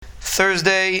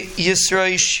Thursday,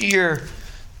 Yisrael Shir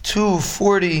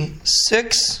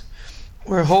 246.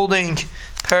 We're holding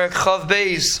Perek Chav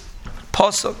Beis,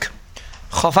 Pasuk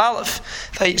Chav Aleph.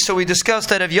 So we discussed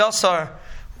that Avyasar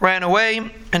ran away,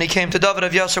 and he came to David.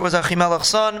 Avyasar was Achimelech's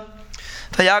son.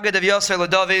 Vayaged Avyasar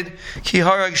LeDavid, Ki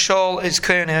harag Shaul es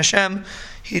Kohen Hashem.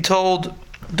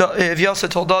 Avyasar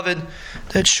told David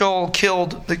that Shaul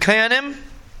killed the Kohanim.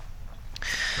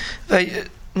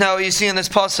 Now you see in this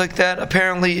pasuk that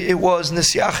apparently it was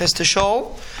Nisyaches to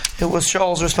Shaul. It was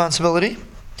Shaul's responsibility.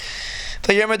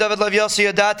 I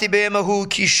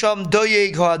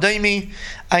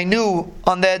knew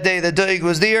on that day that Doeg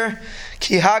was there.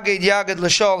 He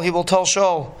will tell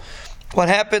Shaul what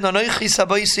happened.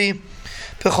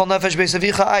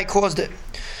 I caused it.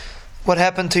 What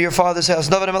happened to your father's house?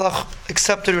 David HaMelech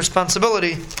accepted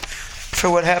responsibility for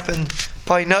what happened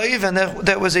by Naiv, and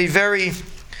that was a very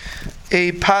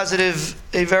positive,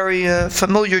 a very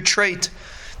familiar trait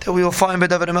that we will find by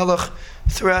David HaMelech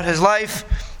throughout his life,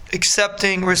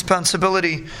 accepting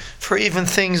responsibility for even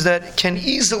things that can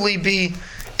easily be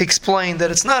explained that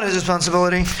it's not his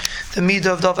responsibility. The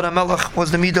midah of David HaMelech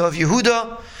was the midah of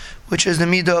Yehuda, which is the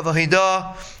midah of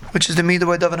Ahidah, which is the midah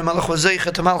why David HaMelech was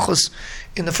Zeicha to Malchus.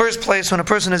 In the first place, when a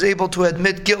person is able to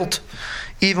admit guilt,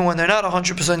 even when they're not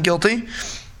 100% guilty,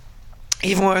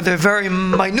 even when they're very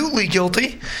minutely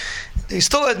guilty, they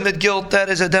still admit guilt. That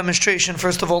is a demonstration,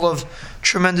 first of all, of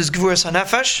tremendous Gvuras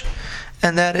HaNefesh,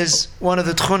 and that is one of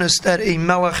the tchunas that a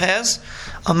melech has.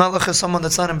 A melech is someone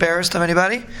that's not embarrassed of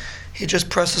anybody. He just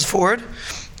presses forward.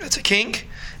 It's a king,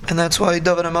 and that's why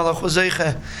David HaMelech was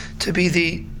Zeicha to be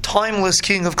the timeless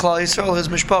king of Klal Yisrael, his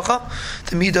mishpacha,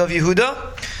 the midah of Yehuda.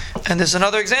 And there's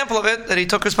another example of it, that he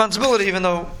took responsibility, even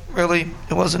though really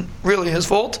it wasn't really his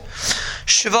fault.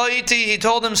 Shivayiti, he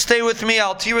told him, stay with me,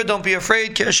 Al Tira, don't be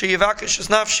afraid. Keshe Yivakesh es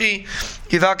nafshi,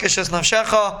 Yivakesh es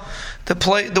nafshecha.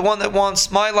 The one that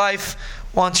wants my life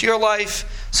wants your life,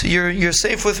 so you're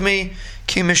safe with me.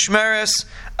 Ki mishmeres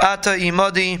ata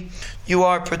imadi, you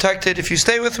are protected if you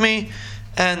stay with me.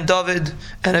 And David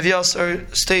and Avyasar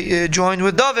joined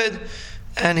with David,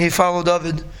 and he followed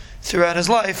David throughout his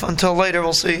life until later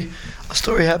we'll see a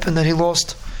story happened that he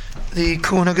lost the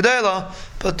Kuhuna Gedela,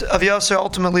 but Avyasar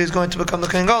ultimately is going to become the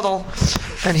Kohen Gadol,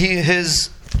 and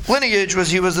his lineage was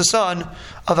he was the son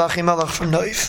of Achimelech from Naiv.